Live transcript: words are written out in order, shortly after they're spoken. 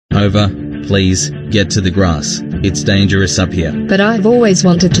Rover, please, get to the grass. It's dangerous up here. But I've always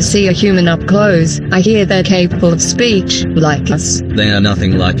wanted to see a human up close. I hear they're capable of speech, like us. They are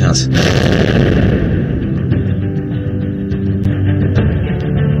nothing like us.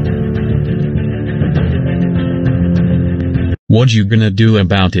 What you gonna do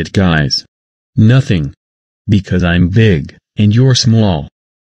about it, guys? Nothing. Because I'm big, and you're small.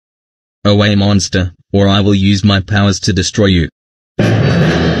 Away, monster, or I will use my powers to destroy you.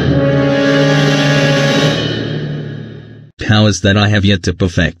 Powers that I have yet to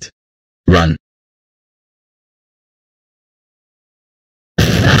perfect. Run.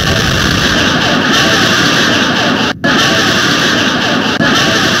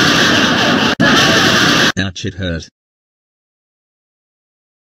 Ouch, it hurt.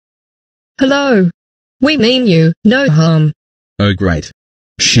 Hello. We mean you no harm. Oh great.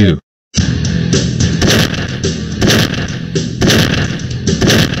 Shoo.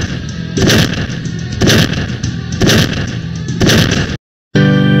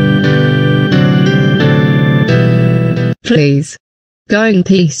 Please. Go in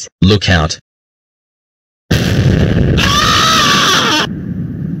peace. Look out.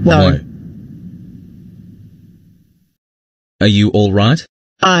 Whoa. Are you alright?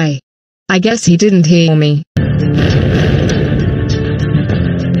 I guess he didn't hear me.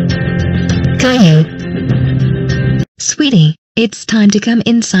 Caillou. Sweetie, it's time to come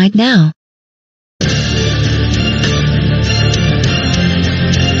inside now.